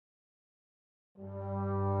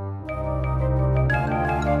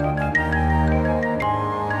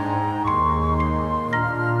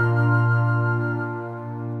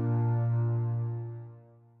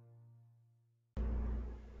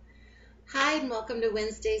and welcome to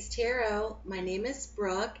Wednesday's Tarot. My name is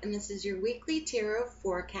Brooke, and this is your weekly tarot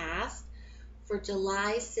forecast for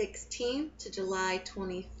July 16th to July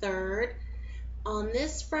 23rd. On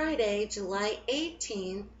this Friday, July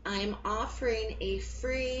 18th, I'm offering a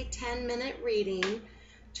free 10-minute reading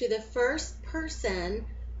to the first person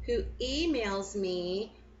who emails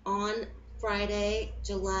me on Friday,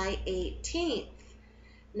 July 18th.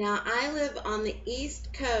 Now, I live on the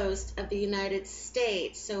East Coast of the United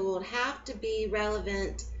States, so it will have to be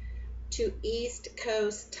relevant to East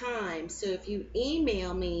Coast time. So if you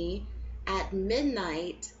email me at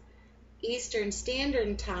midnight Eastern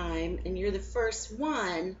Standard Time and you're the first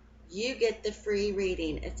one, you get the free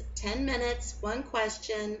reading. It's 10 minutes, one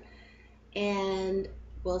question, and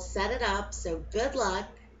we'll set it up. So good luck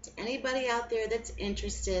to anybody out there that's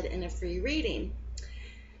interested in a free reading.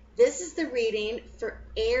 This is the reading for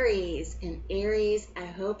Aries. And Aries, I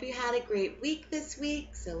hope you had a great week this week.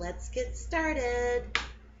 So let's get started.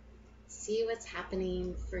 See what's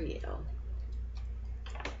happening for you.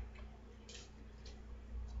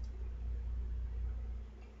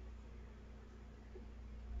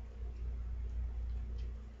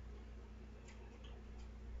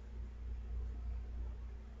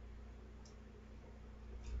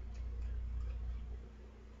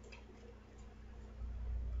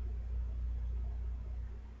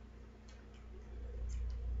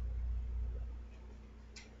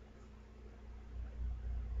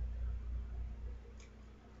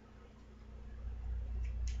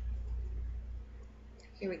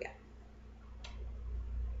 Here we go.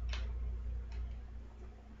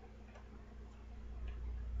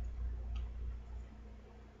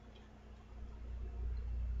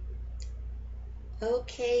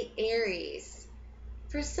 Okay, Aries.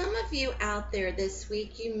 For some of you out there this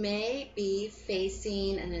week, you may be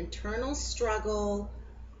facing an internal struggle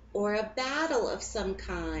or a battle of some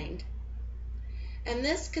kind. And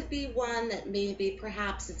this could be one that maybe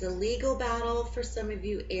perhaps is a legal battle for some of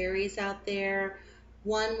you Aries out there,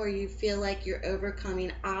 one where you feel like you're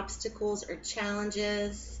overcoming obstacles or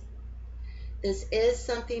challenges. This is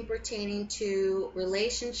something pertaining to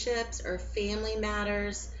relationships or family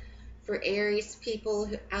matters for Aries people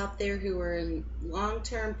out there who are in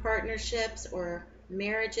long-term partnerships or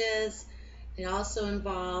marriages. It also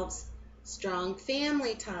involves strong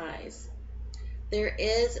family ties. There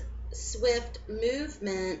is swift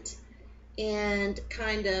movement and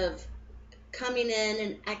kind of coming in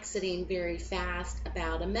and exiting very fast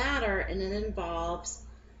about a matter, and it involves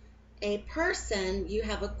a person. You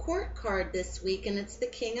have a court card this week, and it's the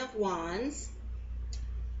King of Wands,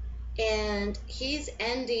 and he's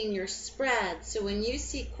ending your spread. So when you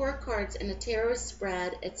see court cards in a tarot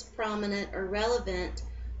spread, it's prominent or relevant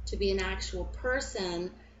to be an actual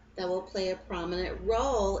person that will play a prominent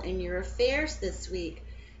role in your affairs this week.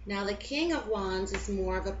 Now, the King of Wands is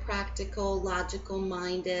more of a practical,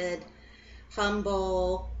 logical-minded,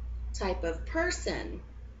 humble type of person.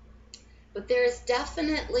 But there's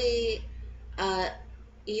definitely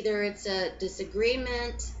either it's a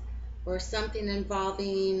disagreement or something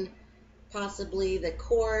involving possibly the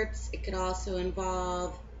courts. It could also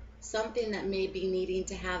involve something that may be needing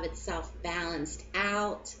to have itself balanced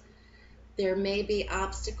out. There may be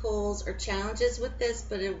obstacles or challenges with this,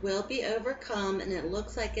 but it will be overcome, and it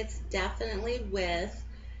looks like it's definitely with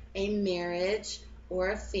a marriage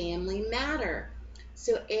or a family matter.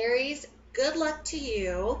 So Aries, good luck to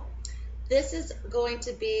you. This is going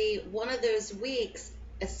to be one of those weeks,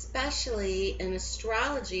 especially in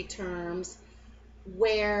astrology terms,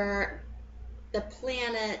 where the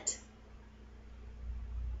planet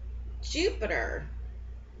Jupiter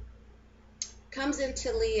comes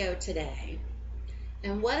into Leo today.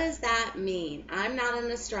 And what does that mean? I'm not an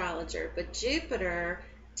astrologer, but Jupiter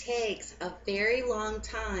takes a very long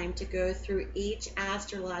time to go through each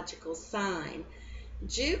astrological sign.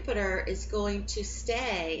 Jupiter is going to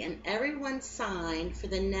stay in everyone's sign for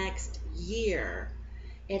the next year.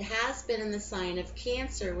 It has been in the sign of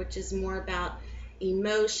Cancer, which is more about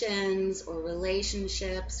emotions or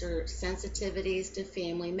relationships or sensitivities to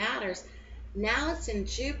family matters. Now it's in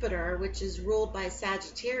Jupiter, which is ruled by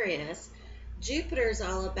Sagittarius. Jupiter is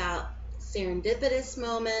all about serendipitous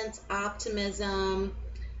moments, optimism.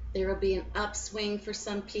 There will be an upswing for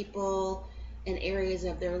some people in areas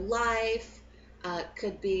of their life.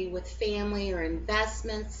 Could be with family or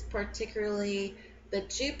investments particularly. But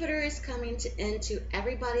Jupiter is coming into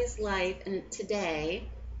everybody's life today,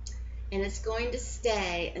 and it's going to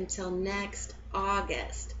stay until next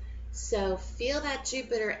August. So feel that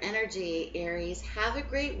Jupiter energy, Aries. Have a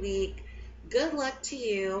great week. Good luck to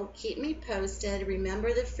you. Keep me posted.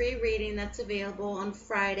 Remember the free reading that's available on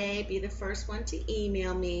Friday. Be the first one to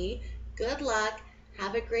email me. Good luck.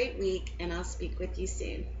 Have a great week, and I'll speak with you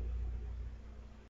soon.